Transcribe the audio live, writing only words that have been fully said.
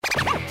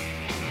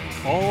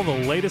all the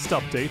latest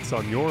updates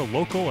on your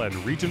local and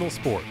regional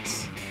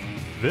sports.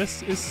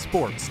 This is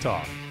Sports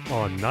Talk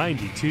on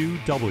 92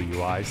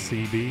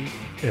 WICB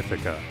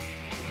Ithaca.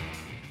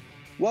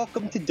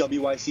 Welcome to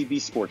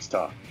WICB Sports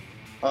Talk.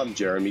 I'm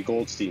Jeremy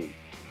Goldstein.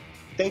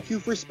 Thank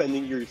you for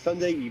spending your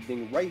Sunday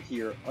evening right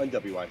here on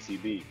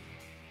WICB.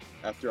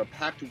 After a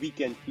packed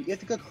weekend, the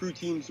Ithaca crew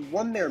teams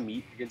won their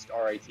meet against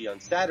RIT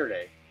on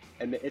Saturday,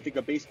 and the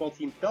Ithaca baseball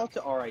team fell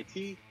to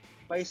RIT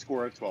by a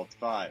score of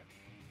 12-5.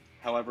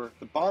 However,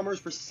 the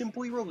Bombers were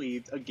simply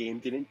relieved a game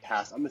didn't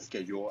pass on the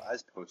schedule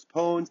as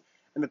postponed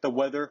and that the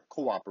weather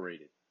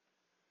cooperated.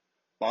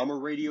 Bomber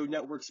Radio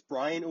Network's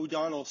Brian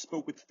O'Donnell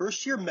spoke with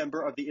first-year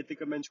member of the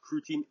Ithaca men's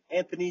crew team,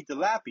 Anthony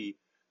DeLappy,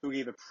 who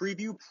gave a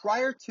preview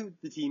prior to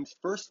the team's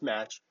first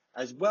match,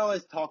 as well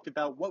as talked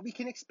about what we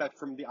can expect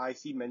from the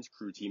IC men's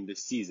crew team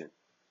this season.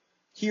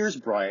 Here's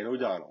Brian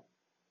O'Donnell.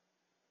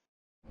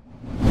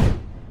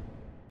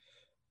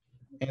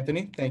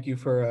 Anthony, thank you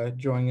for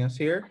joining us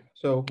here.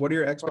 So what are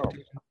your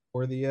expectations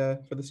for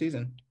the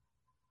season?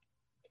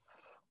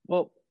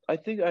 Well, I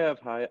think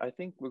I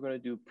think we're going to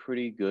do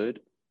pretty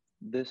good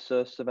this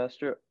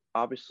semester.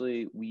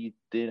 Obviously, we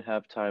didn't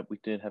have time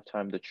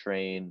to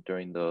train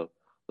during the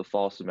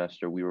fall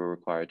semester. We were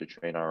required to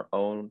train our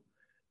own.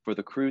 For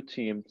the crew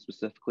team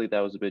specifically, that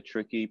was a bit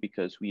tricky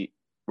because we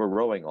were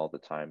rowing all the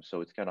time.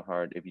 So it's kind of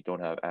hard if you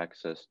don't have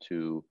access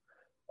to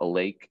a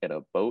lake and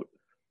a boat.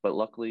 But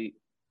luckily,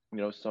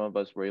 some of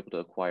us were able to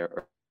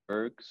acquire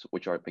ergs,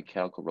 which are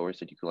mechanical rowers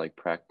that you can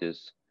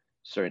practice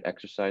certain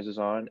exercises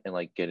on and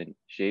get in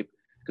shape.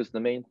 Because the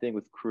main thing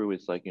with crew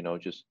is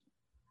just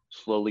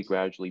slowly,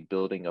 gradually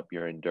building up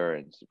your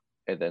endurance.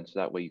 And then so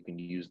that way you can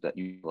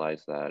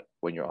utilize that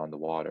when you're on the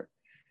water.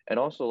 And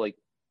also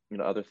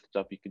other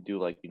stuff you can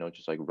do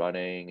just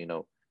running,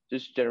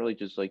 just generally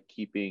just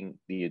keeping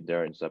the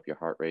endurance up, your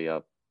heart rate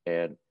up.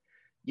 And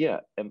yeah,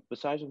 and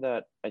besides from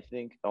that, I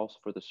think also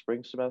for the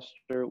spring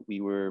semester,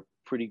 we were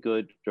pretty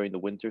good during the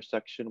winter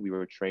section. We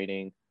were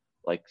training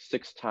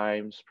 6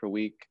 times per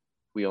week.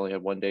 We only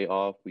had one day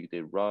off. We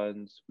did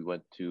runs. We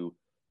went to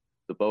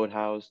the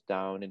boathouse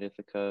down in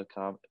Ithaca,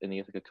 in the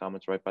Ithaca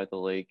Commons right by the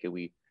lake, and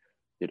we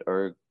did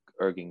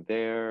erging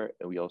there.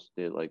 And we also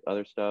did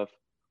other stuff.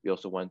 We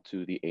also went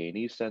to the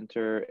A&E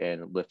Center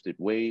and lifted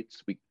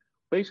weights. We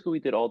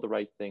did all the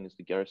right things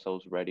to get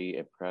ourselves ready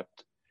and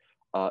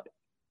prepped.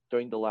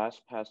 During the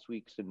past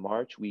weeks in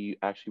March, we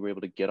actually were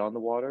able to get on the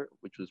water,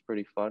 which was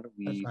pretty fun.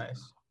 That's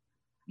nice.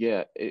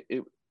 Yeah,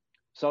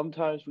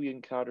 sometimes we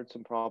encountered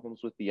some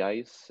problems with the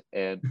ice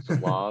and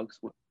some logs,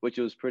 which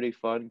was pretty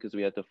fun because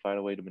we had to find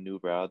a way to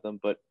maneuver out of them.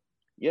 But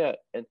yeah,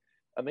 and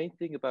a main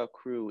thing about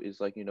crew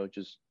is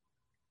just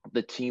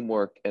the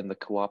teamwork and the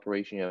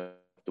cooperation you have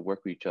to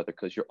work with each other,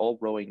 because you're all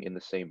rowing in the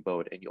same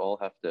boat and you all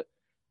have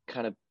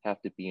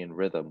to be in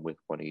rhythm with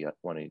one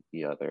of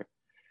the other.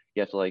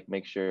 You have to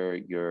make sure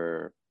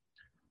you're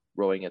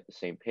rowing at the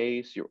same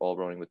pace, you're all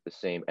rowing with the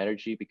same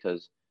energy,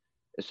 because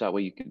it's that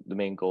way the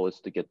main goal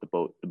is to get the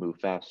boat to move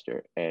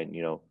faster. And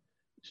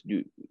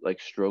do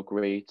stroke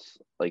rates,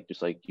 a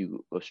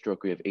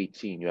stroke rate of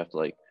 18, you have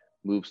to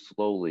move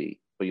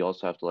slowly, but you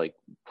also have to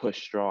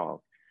push strong.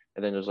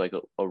 And then there's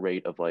a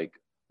rate of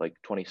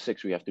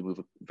 26 where you have to move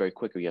very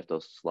quickly. You have to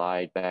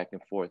slide back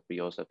and forth, but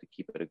you also have to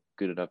keep at a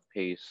good enough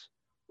pace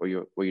where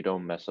you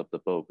don't mess up the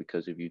boat,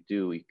 because if you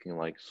do, you can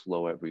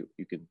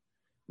you can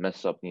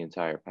mess up the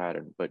entire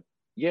pattern. But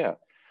yeah,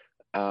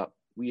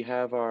 we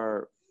have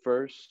our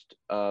first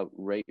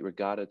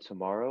regatta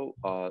tomorrow,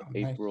 nice.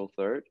 April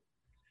 3rd.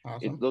 Awesome.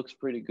 It looks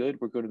pretty good.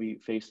 We're going to be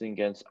facing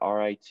against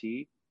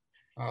RIT.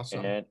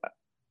 Awesome. And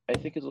I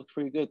think it looks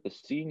pretty good. The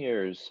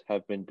seniors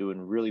have been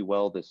doing really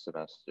well this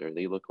semester.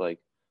 They look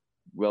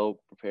well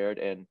prepared,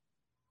 and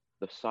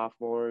the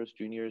sophomores,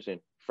 juniors,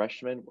 and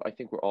freshmen, I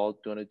think we're all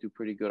going to do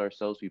pretty good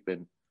ourselves. We've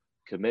been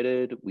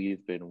committed.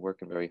 We've been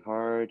working very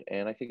hard,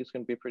 and I think it's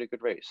going to be a pretty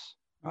good race.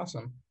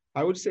 Awesome.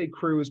 I would say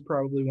crew is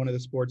probably one of the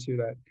sports here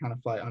that kind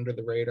of fly under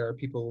the radar.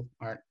 People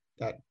aren't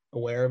that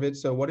aware of it.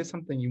 So what is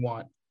something you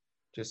want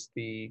just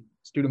the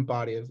student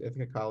body of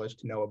Ithaca College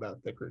to know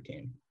about the crew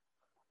team?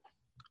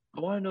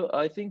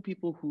 I think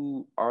people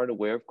who aren't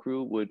aware of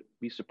crew would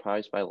be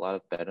surprised by a lot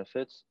of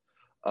benefits.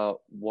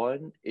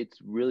 One, it's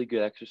really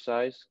good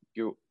exercise.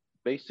 You're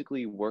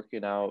basically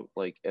working out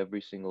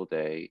every single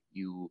day.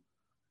 You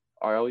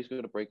are always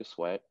going to break a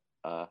sweat.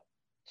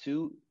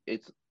 Two,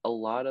 it's a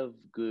lot of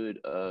good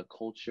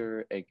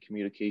culture and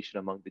communication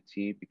among the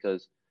team,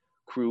 because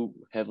crew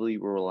heavily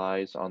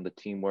relies on the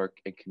teamwork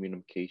and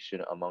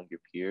communication among your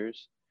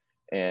peers.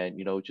 And,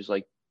 just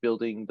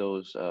building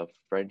those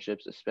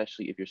friendships,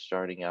 especially if you're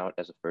starting out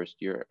as a first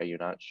year and you're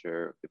not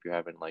sure if you're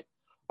having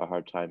a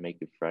hard time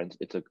making friends.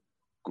 It's a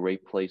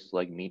great place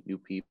to meet new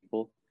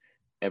people.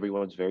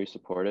 Everyone's very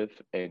supportive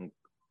and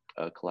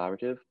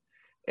collaborative.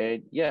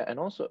 And yeah, and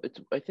also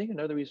I think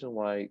another reason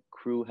why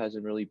crew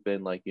hasn't really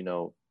been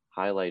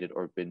highlighted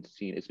or been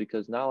seen is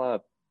because not a lot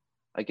of,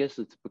 I guess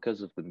it's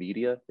because of the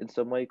media in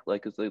some way.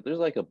 Cause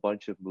there's a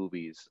bunch of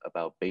movies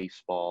about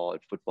baseball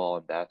and football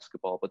and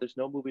basketball, but there's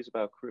no movies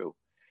about crew.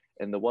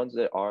 and the ones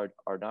that are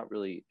not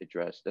really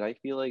addressed. And I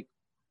feel like,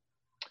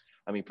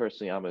 I mean,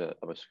 personally, I'm a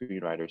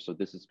screenwriter, so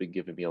this has been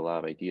giving me a lot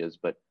of ideas.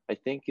 But I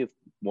think if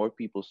more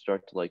people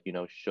start to like,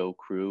 show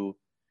crew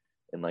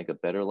in like a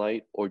better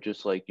light, or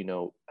just like,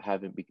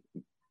 having,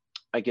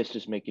 I guess,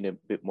 just making it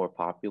a bit more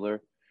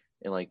popular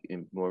and like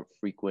in more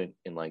frequent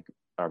in like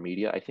our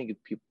media, I think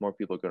if more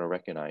people are going to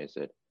recognize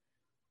it.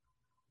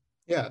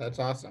 Yeah, that's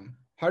awesome.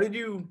 How did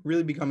you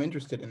really become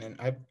interested in it?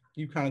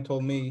 You kind of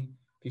told me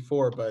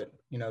before, but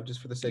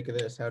just for the sake of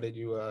this, how did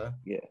you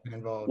Yeah. get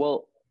involved?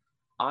 Well,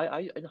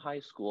 I in high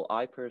school,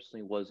 I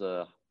personally was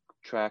a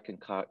track and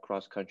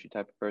cross country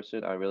type of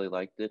person. I really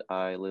liked it.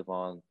 I live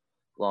on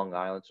Long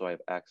Island, so I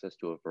have access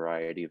to a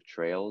variety of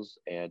trails,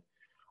 and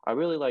I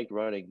really liked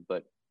running.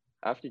 But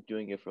after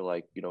doing it for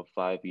like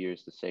 5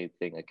 years, the same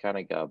thing, I kind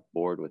of got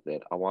bored with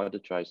it. I wanted to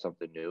try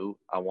something new.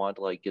 I wanted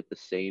to like get the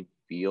same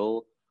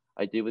feel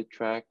I did with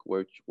track,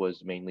 which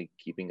was mainly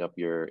keeping up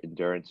your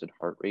endurance and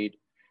heart rate.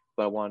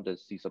 But I wanted to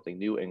see something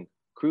new, and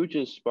crew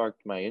just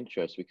sparked my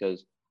interest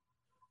because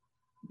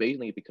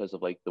mainly because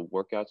of like the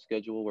workout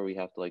schedule where we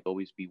have to like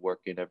always be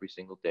working every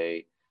single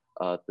day.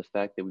 The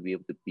fact that we'd be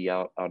able to be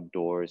out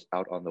outdoors,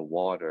 out on the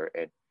water,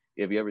 and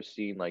have you ever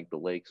seen like the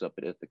lakes up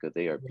in Ithaca?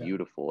 They are Yeah.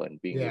 beautiful, and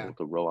being Yeah. able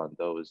to row on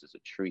those is a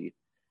treat.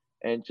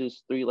 And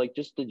just three, like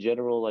just the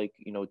general like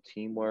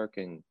teamwork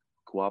and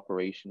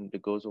cooperation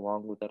that goes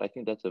along with that. I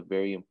think that's a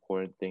very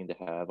important thing to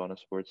have on a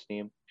sports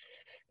team.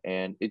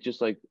 And it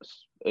just like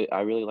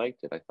I really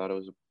liked it. I thought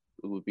it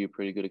would be a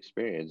pretty good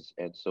experience,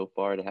 and so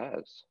far it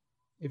has.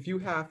 If you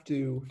have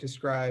to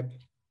describe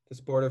the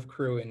sport of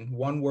crew in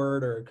one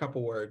word or a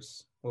couple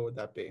words, what would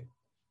that be?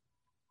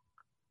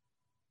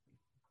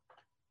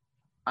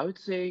 I would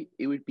say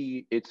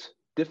it's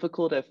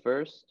difficult at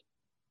first,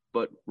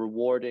 but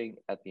rewarding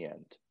at the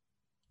end.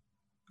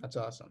 That's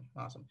awesome.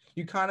 Awesome.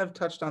 You kind of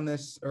touched on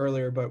this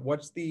earlier, but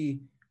what's the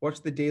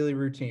daily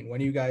routine?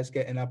 When are you guys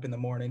getting up in the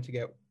morning to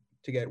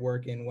get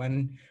working?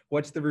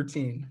 What's the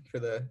routine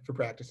for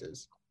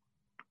practices?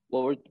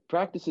 Well,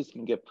 practices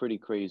can get pretty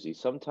crazy.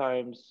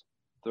 Sometimes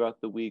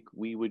throughout the week,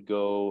 we would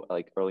go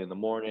like early in the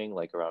morning,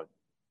 like around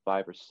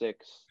 5 or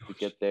 6 to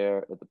get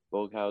there at the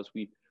boathouse.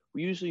 We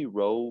usually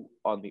row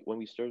on the when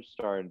we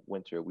start in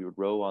winter, we would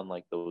row on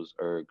like those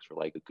ergs for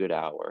like a good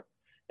hour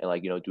and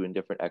like doing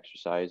different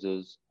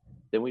exercises.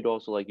 Then we'd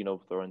also like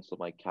throw in some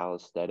like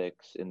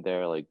calisthenics in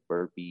there, like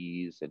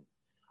burpees and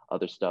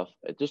other stuff,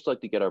 just like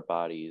to get our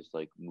bodies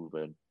like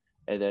moving.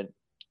 And then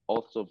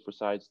also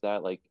besides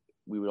that, like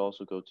we would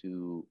also go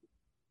to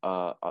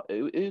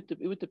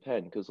it would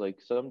depend because like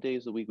some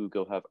days of the week we would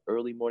go have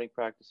early morning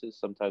practices,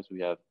 sometimes we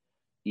have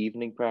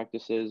evening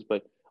practices,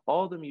 but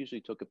all of them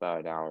usually took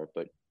about an hour.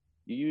 But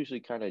you usually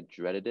kind of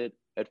dreaded it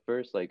at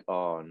first, like,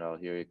 oh no,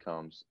 here it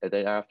comes. And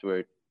then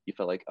afterward you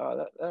felt like,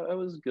 oh, that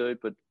was good,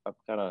 but I'm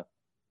kind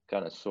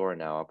of sore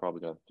now. I'll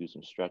probably gonna do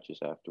some stretches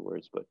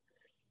afterwards. But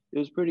it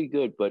was pretty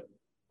good. But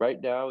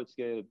right now it's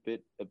getting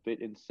a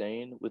bit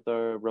insane with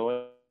our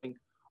rowing.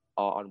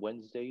 On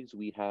Wednesdays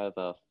we have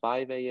a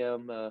 5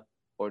 a.m.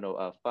 Or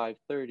no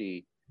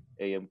 5:30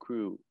 a.m.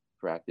 crew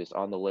practice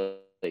on the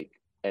lake,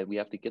 and we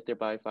have to get there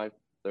by 5:30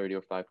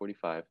 or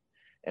 5:45,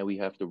 and we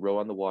have to row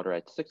on the water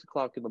at 6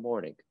 o'clock in the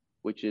morning,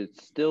 which is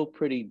still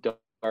pretty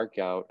dark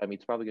out. I mean,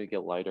 it's probably gonna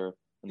get lighter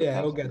Yeah,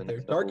 it'll in the get there.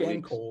 next couple Dark of and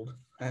weeks. cold,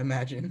 I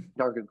imagine.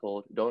 Dark and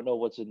cold. Don't know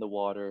what's in the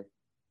water.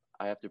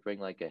 I have to bring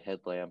like a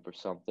headlamp or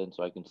something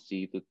so I can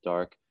see the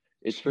dark.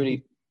 It's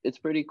Gee.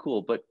 pretty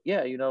cool. But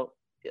yeah,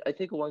 I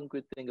think one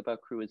good thing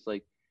about crew is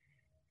like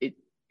it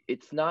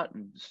it's not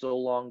so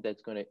long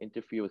that's going to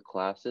interfere with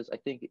classes. I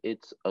think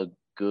it's a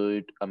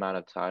good amount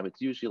of time.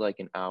 It's usually like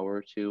an hour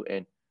or two,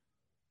 and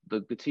the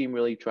team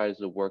really tries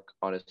to work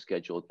on a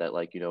schedule that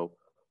like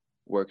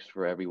works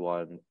for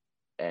everyone,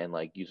 and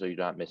like you so you're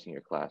not missing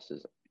your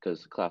classes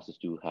because classes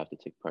do have to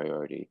take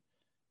priority.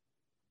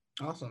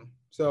 Awesome.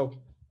 So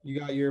you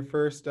got your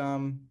first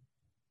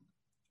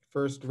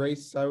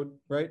race out,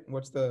 right?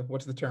 What's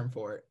the term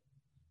for it?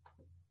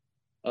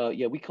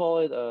 Yeah, we call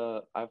it.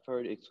 I've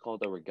heard it's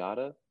called a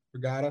regatta,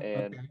 Regatta.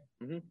 and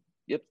Okay.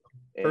 yep,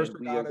 First and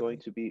we are regatta. going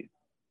to be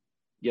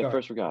yeah Go ahead.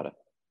 first regatta.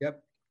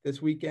 Yep.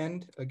 This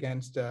weekend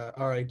against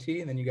RIT,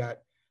 and then you got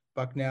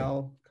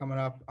Bucknell coming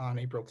up on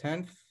April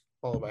 10th,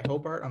 followed by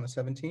Hobart on the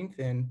 17th,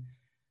 and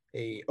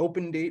a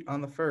open date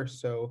on the 1st.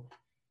 So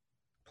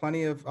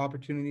plenty of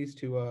opportunities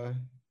to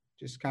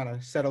just kind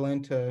of settle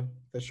into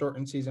the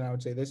shortened season, I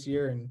would say, this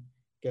year and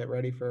get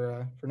ready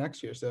for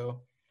next year.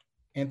 So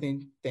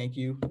Anthony, thank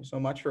you so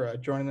much for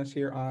joining us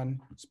here on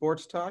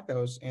Sports Talk. That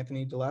was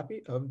Anthony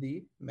Delapi of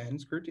the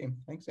men's crew team.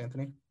 Thanks,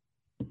 Anthony.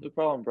 No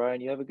problem,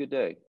 Brian. You have a good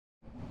day.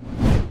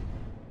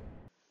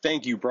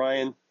 Thank you,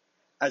 Brian.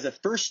 As a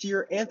first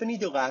year, Anthony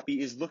Delapi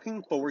is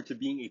looking forward to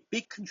being a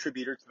big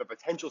contributor to the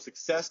potential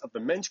success of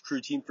the men's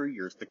crew team for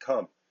years to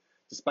come.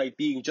 Despite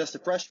being just a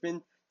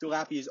freshman,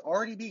 Delapi is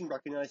already being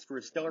recognized for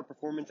his stellar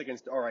performance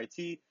against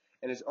RIT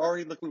and is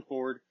already looking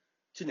forward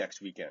to next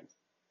weekend.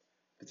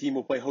 The team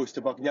will play host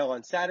to Bucknell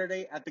on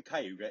Saturday at the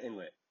Cayuga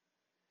Inlet.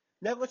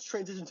 Now let's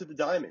transition to the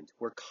diamond,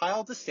 where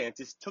Kyle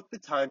DeSantis took the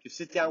time to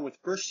sit down with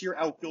first-year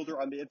outfielder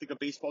on the Ithaca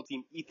baseball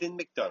team, Ethan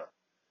McDonough.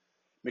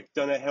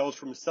 McDonough hails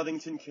from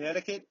Southington,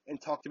 Connecticut,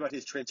 and talked about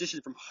his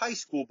transition from high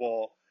school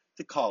ball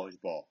to college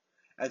ball,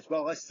 as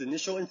well as his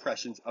initial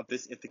impressions of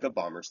this Ithaca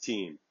Bombers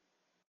team.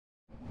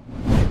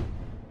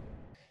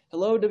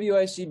 Hello,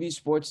 WICB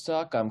Sports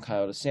Talk. I'm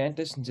Kyle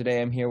DeSantis, and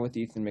today I'm here with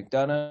Ethan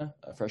McDonough,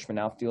 a freshman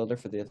outfielder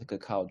for the Ithaca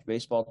College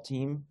baseball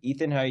team.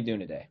 Ethan, how are you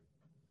doing today?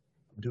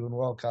 I'm doing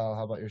well, Kyle.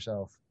 How about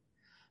yourself?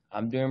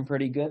 I'm doing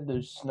pretty good.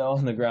 There's snow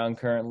on the ground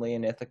currently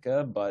in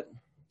Ithaca, but I'm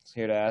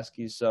here to ask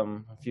you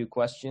a few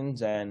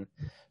questions. And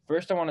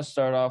first I want to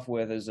start off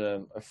with, as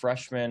a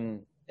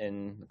freshman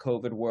in the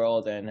COVID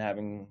world and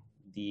having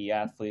the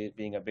athlete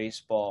being a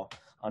baseball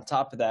on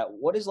top of that,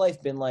 what has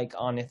life been like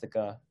on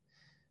Ithaca,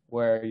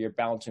 where you're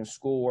balancing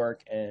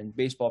schoolwork and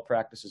baseball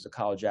practice as a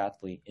college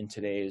athlete in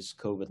today's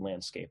COVID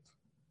landscape?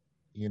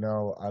 You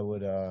know, I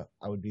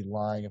would be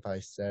lying if I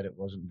said it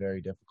wasn't very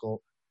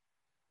difficult,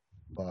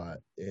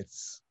 but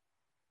it's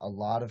a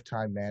lot of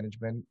time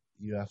management.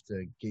 You have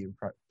to get your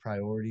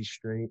priorities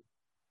straight.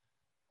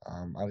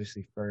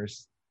 Obviously,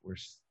 first, we're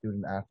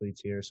student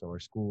athletes here, so our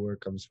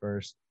schoolwork comes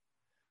first.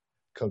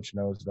 Coach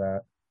knows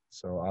that,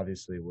 so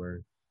obviously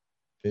we're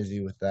busy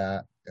with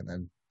that, and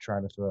then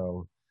trying to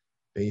throw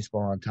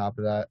baseball on top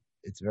of that.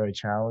 It's very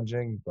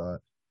challenging, but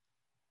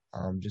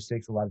just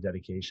takes a lot of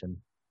dedication.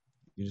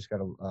 You just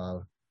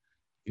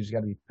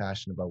gotta be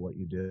passionate about what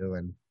you do,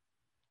 and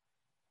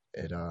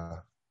it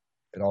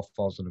all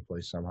falls into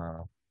place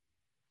somehow.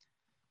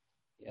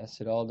 Yes,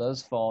 it all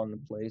does fall into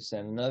place.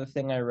 And another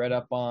thing I read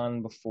up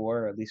on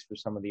before, at least for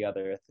some of the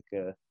other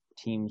Ithaca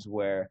teams,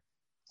 where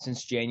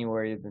since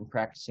January they've been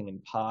practicing in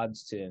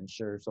pods to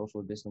ensure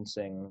social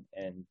distancing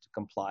and to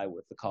comply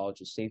with the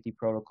college's safety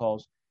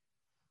protocols.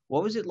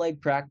 What was it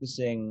like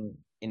practicing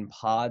in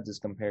pods as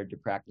compared to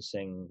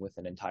practicing with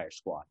an entire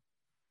squad?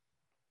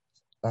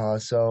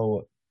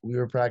 So we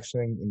were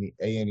practicing in the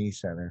A&E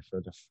Center for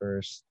the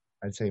first,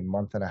 I'd say,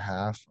 month and a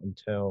half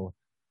until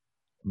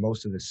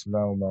most of the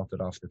snow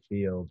melted off the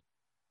field.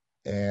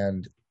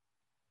 And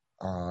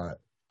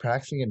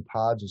practicing in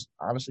pods was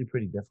honestly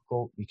pretty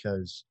difficult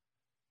because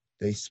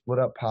they split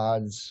up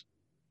pods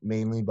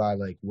mainly by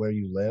like where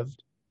you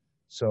lived.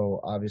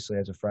 So obviously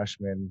as a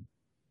freshman,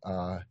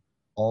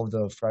 all of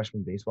the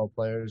freshman baseball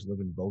players live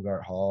in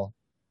Bogart Hall.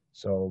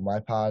 So my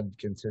pod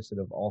consisted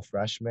of all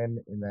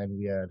freshmen, and then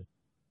we had,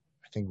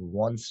 I think,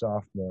 one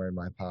sophomore in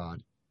my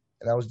pod.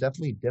 And that was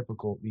definitely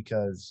difficult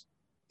because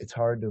it's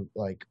hard to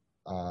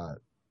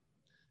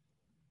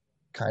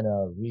kind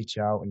of reach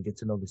out and get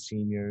to know the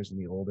seniors and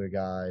the older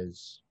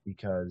guys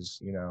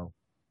because,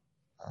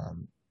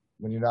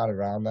 when you're not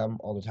around them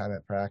all the time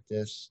at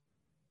practice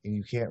and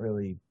you can't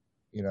really,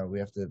 we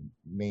have to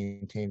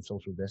maintain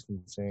social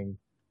distancing.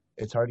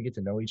 It's hard to get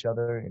to know each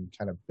other and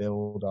kind of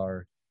build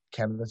our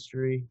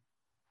chemistry,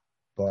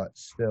 but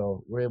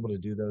still we're able to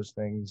do those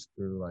things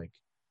through like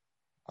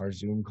our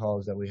Zoom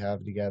calls that we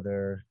have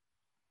together.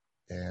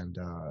 And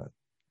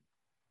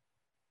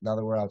now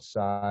that we're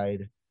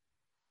outside,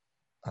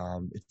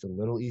 it's a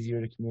little easier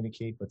to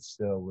communicate, but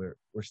still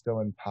we're still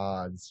in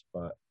pods,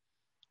 but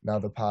now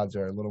the pods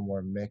are a little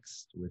more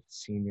mixed with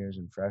seniors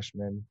and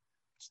freshmen.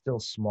 Still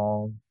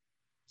small,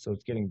 so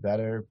it's getting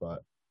better,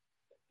 but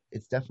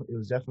it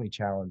was definitely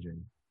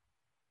challenging.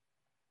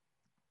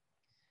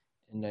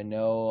 And I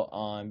know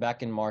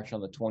back in March on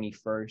the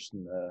 21st,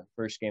 in the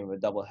first game of a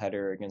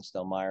doubleheader against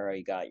Elmira,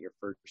 you got your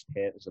first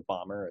hit as a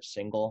bomber, a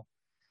single.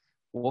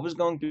 What was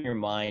going through your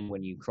mind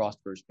when you crossed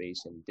first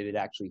base, and did it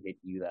actually hit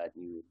you that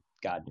you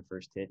got your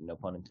first hit, no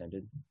pun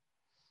intended?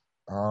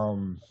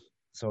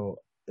 So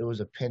it was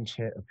a pinch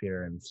hit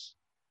appearance,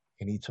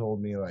 and he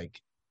told me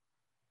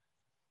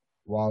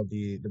while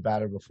the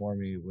batter before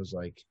me was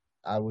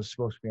I was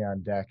supposed to be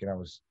on deck, and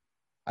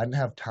I didn't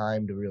have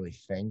time to really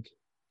think.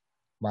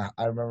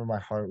 I remember my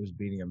heart was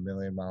beating a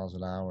million miles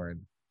an hour,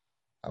 and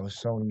I was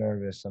so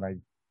nervous, and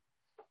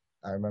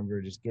I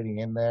remember just getting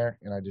in there,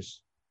 and I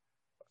just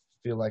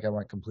feel like I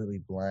went completely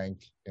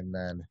blank, and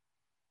then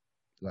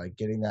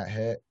getting that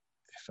hit,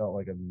 it felt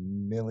like a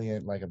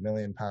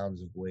million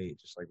pounds of weight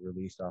just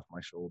released off my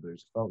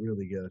shoulders. It felt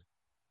really good.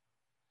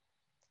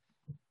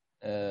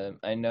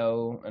 I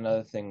know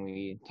another thing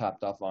we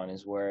topped off on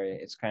is where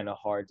it's kind of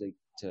hard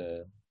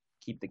to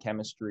keep the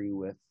chemistry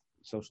with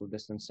social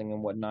distancing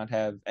and whatnot.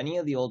 Have any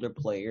of the older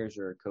players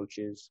or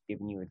coaches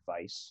given you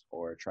advice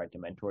or tried to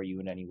mentor you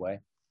in any way?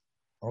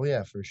 Oh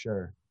yeah, for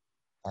sure.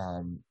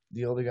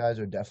 The older guys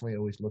are definitely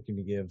always looking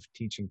to give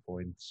teaching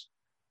points,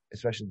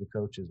 especially the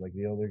coaches.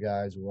 The older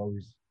guys will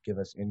always give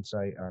us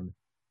insight on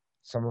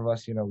some of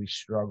us, we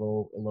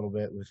struggle a little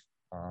bit with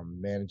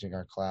managing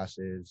our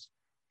classes,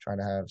 trying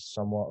to have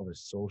somewhat of a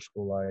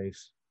social life.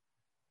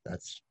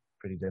 That's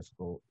pretty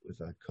difficult with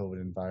a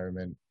COVID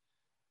environment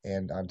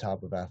and on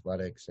top of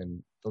athletics.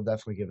 And they'll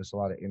definitely give us a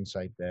lot of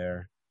insight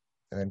there.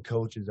 And then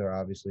coaches are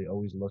obviously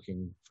always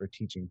looking for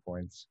teaching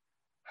points,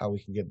 how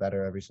we can get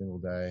better every single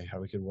day, how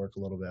we can work a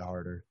little bit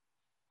harder.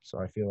 So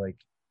I feel like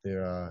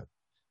they're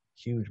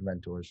huge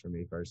mentors for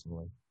me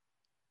personally.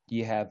 Do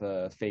you have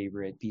a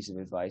favorite piece of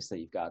advice that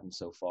you've gotten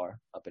so far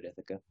up at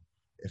Ithaca?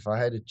 If I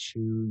had to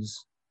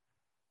choose,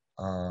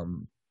 I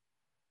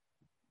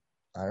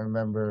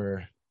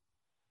remember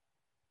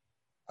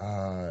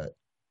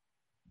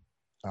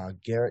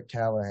Garrett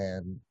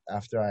Callahan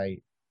after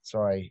I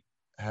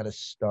had a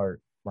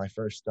start, my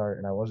first start,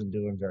 and I wasn't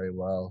doing very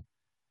well.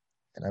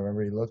 And I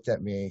remember he looked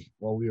at me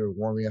while we were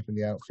warming up in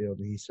the outfield,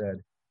 and he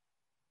said,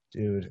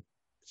 "Dude,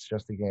 it's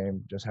just a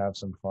game. Just have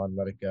some fun.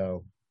 Let it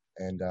go."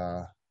 And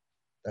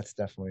that's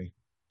definitely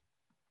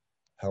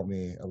helped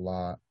me a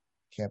lot.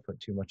 Can't put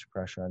too much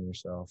pressure on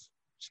yourself.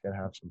 Just gotta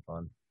have some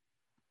fun.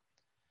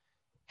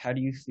 How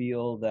do you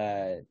feel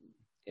that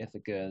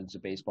Ithaca is a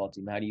baseball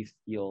team? How do you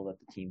feel that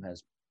the team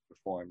has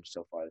performed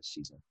so far this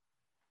season?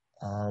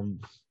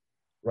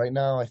 Right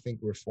now, I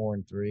think we're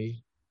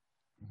 4-3.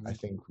 Mm-hmm. I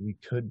think we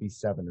could be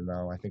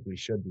 7-0. I think we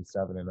should be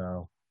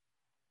 7-0.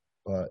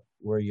 But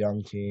we're a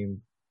young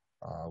team.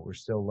 We're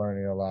still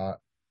learning a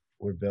lot.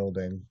 We're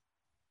building.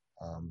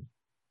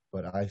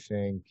 But I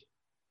think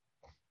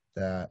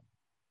that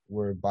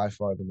we're by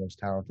far the most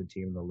talented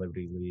team in the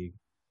Liberty League.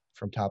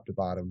 From top to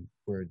bottom,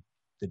 we're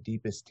the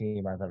deepest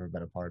team I've ever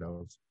been a part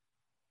of.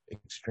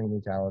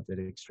 Extremely talented,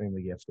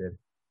 extremely gifted.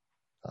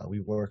 We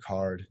work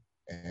hard,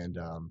 and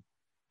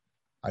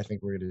I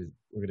think we're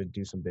gonna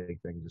do some big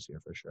things this year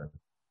for sure.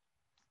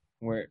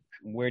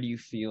 Where do you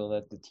feel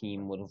that the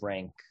team would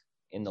rank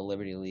in the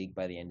Liberty League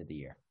by the end of the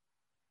year?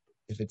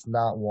 If it's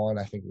not one,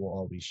 I think we'll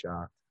all be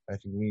shocked. I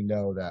think we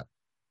know that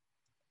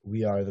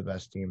we are the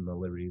best team in the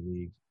Liberty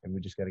League, and we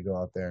just got to go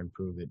out there and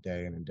prove it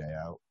day in and day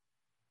out.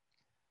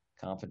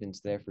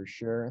 Confidence there for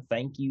sure.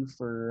 Thank you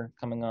for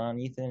coming on,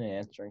 Ethan, and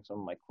answering some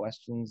of my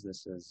questions.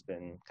 This has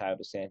been Kyle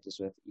DeSantis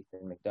with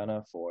Ethan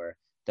McDonough for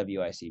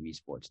WICB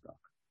Sports Talk.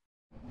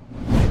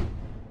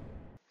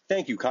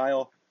 Thank you,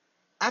 Kyle.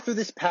 After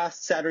this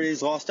past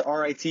Saturday's loss to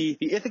RIT,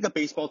 the Ithaca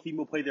baseball team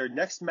will play their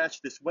next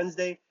match this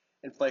Wednesday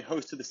and play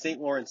host to the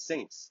St. Lawrence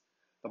Saints.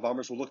 The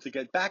Bombers will look to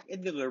get back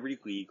in the Liberty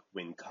League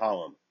win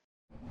column.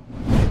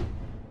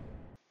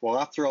 Well,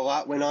 after a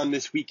lot went on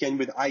this weekend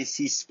with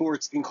IC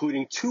Sports,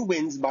 including 2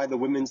 wins by the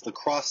women's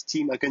lacrosse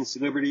team against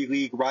Liberty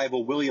League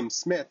rival William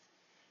Smith,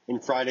 in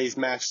Friday's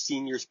match,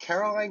 seniors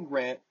Caroline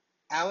Grant,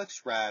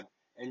 Alex Rabb,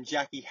 and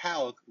Jackie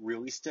Halleck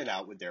really stood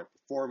out with their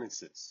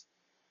performances.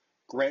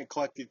 Grant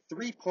collected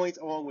 3 points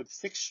along with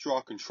 6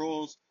 straw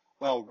controls,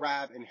 while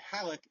Rabb and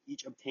Halleck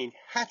each obtained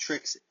hat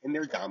tricks in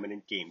their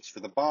dominant games for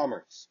the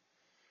Bombers.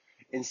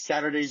 In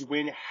Saturday's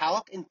win,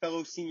 Halleck and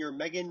fellow senior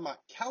Megan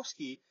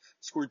Matkowski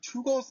scored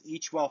 2 goals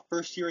each, while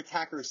first-year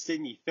attacker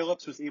Sydney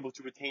Phillips was able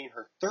to attain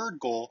her 3rd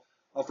goal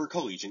of her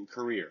collegiate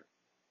career.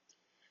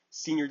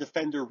 Senior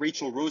defender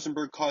Rachel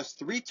Rosenberg caused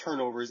 3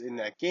 turnovers in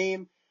that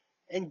game,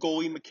 and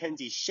goalie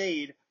Mackenzie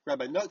Shade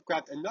grabbed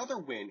another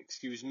win,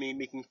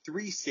 making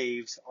 3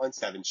 saves on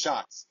 7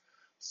 shots.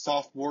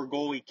 Sophomore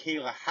goalie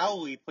Kayla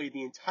Howley played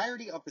the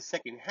entirety of the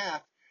second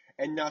half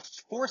and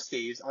notched 4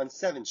 saves on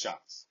 7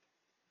 shots.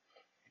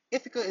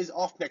 Ithaca is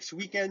off next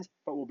weekend,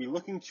 but will be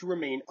looking to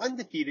remain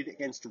undefeated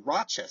against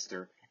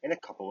Rochester in a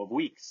couple of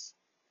weeks.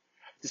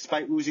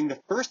 Despite losing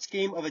the first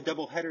game of a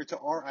doubleheader to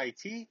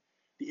RIT,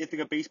 the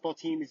Ithaca baseball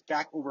team is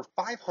back over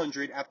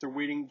 500 after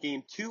winning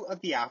Game 2 of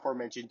the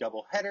aforementioned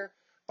doubleheader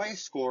by a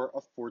score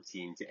of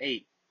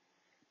 14-8.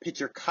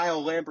 Pitcher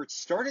Kyle Lambert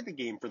started the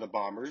game for the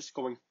Bombers,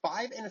 going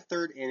 5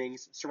 1/3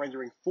 innings,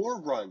 surrendering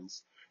 4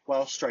 runs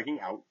while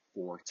striking out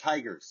 4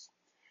 Tigers.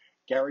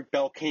 Garrett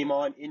Bell came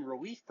on in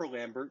relief for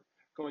Lambert,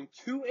 going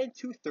 2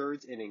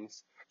 2/3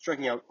 innings,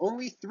 striking out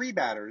only 3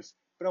 batters,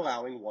 but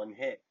allowing 1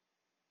 hit.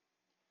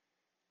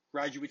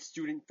 Graduate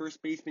student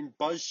first baseman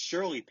Buzz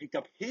Shirley picked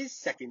up his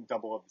second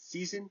double of the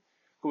season,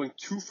 going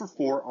 2 for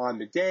 4 on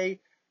the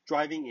day,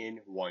 driving in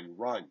 1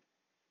 run.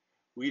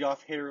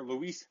 Leadoff hitter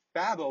Luis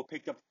Fabo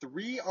picked up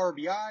 3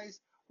 RBIs,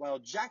 while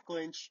Jack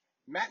Lynch,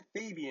 Matt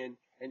Fabian,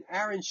 and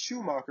Aaron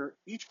Schumacher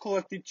each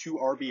collected 2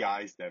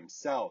 RBIs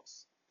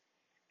themselves.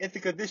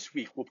 Ithaca this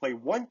week will play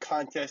 1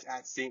 contest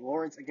at St.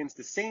 Lawrence against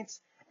the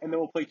Saints, and then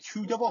will play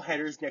 2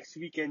 doubleheaders next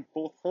weekend,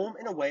 both home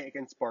and away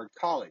against Bard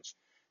College.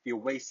 The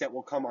away set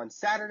will come on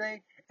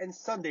Saturday, and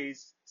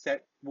Sunday's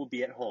set will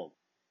be at home.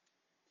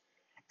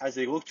 As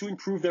they look to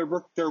improve their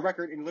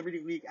record in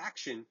Liberty League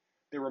action,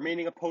 their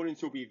remaining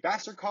opponents will be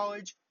Vassar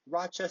College,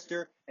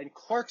 Rochester, and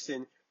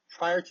Clarkson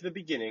prior to the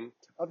beginning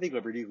of the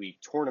Liberty League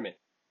tournament.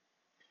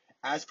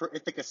 As for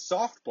Ithaca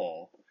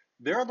softball,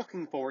 they're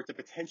looking forward to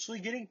potentially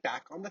getting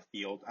back on the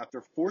field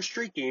after 4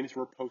 straight games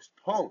were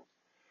postponed.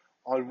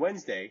 On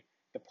Wednesday,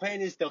 the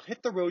plan is they'll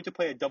hit the road to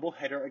play a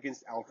doubleheader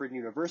against Alfred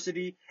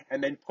University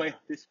and then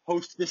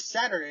host this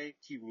Saturday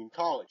to Union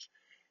College.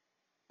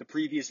 The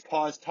previous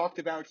pause talked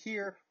about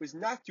here was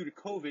not due to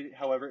COVID,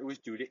 however, it was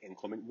due to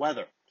inclement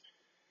weather.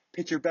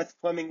 Pitcher Beth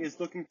Fleming is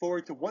looking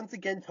forward to once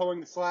again towing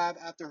the slab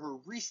after her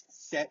recent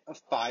set of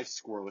 5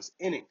 scoreless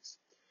innings.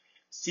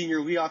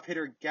 Senior leadoff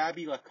hitter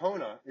Gabby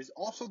Lacona is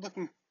also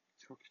looking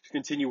to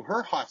continue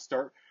her hot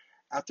start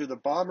after the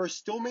Bombers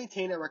still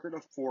maintain a record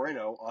of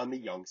 4-0 on the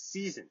young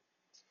season.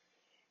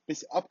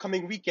 This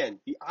upcoming weekend,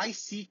 the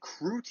IC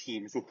Crew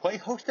teams will play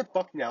host to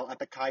Bucknell at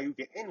the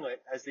Cayuga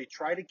Inlet as they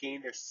try to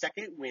gain their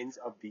second wins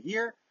of the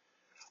year,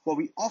 while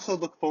we also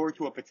look forward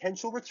to a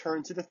potential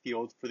return to the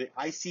field for the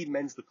IC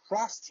men's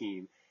lacrosse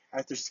team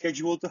as they're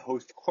scheduled to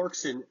host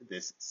Clarkson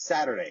this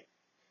Saturday.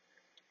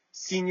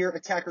 Senior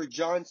attacker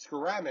John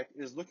Skaramic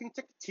is looking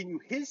to continue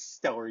his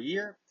stellar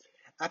year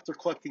after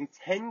collecting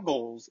 10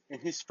 goals in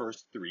his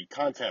first 3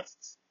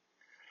 contests.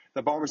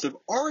 The Bombers have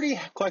already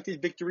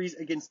collected victories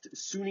against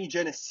SUNY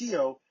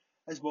Geneseo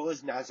as well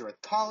as Nazareth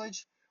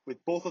College, with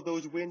both of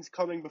those wins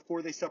coming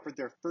before they suffered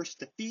their first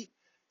defeat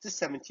to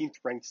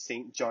 17th-ranked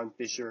St. John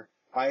Fisher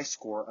by a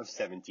score of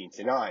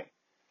 17-9.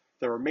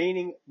 The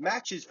remaining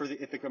matches for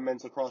the Ithaca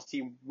men's lacrosse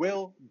team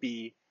will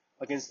be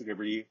against the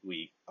Liberty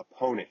League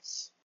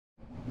opponents.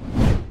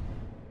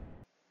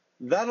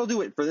 That'll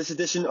do it for this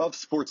edition of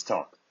Sports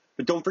Talk.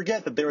 But don't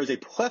forget that there is a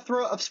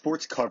plethora of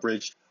sports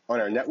coverage on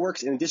our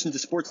networks in addition to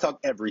Sports Talk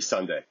every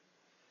Sunday.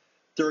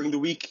 During the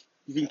week,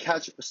 you can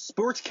catch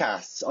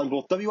sportscasts on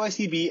both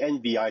WICB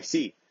and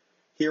VIC.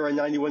 Here on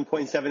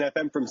 91.7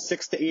 FM from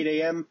 6 to 8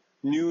 a.m.,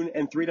 noon,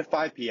 and 3 to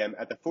 5 p.m.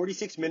 at the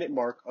 46-minute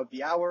mark of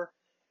the hour,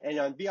 and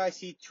on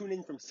VIC, tune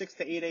in from 6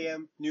 to 8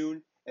 a.m.,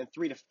 noon, and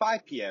 3 to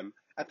 5 p.m.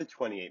 at the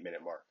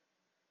 28-minute mark.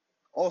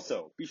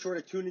 Also, be sure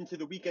to tune into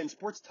the weekend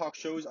sports talk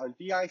shows on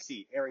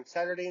VIC, airing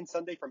Saturday and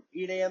Sunday from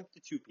 8 a.m. to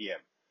 2 p.m.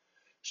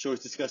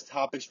 Shows discuss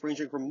topics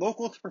ranging from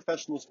local to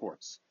professional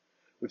sports.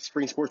 With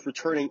spring sports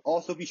returning,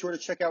 also be sure to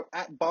check out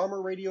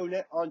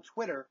 @BomberRadioNet on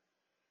Twitter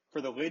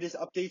for the latest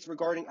updates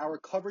regarding our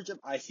coverage of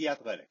IC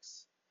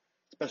athletics.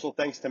 Special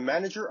thanks to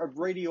Manager of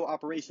Radio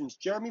Operations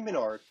Jeremy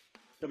Menard,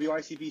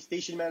 WICB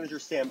Station Manager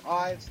Sam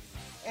Ives,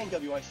 and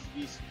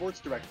WICB Sports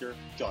Director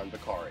John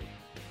Vicari.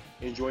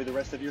 Enjoy the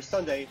rest of your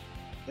Sunday.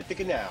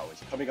 Ithaca Now is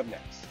coming up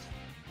next.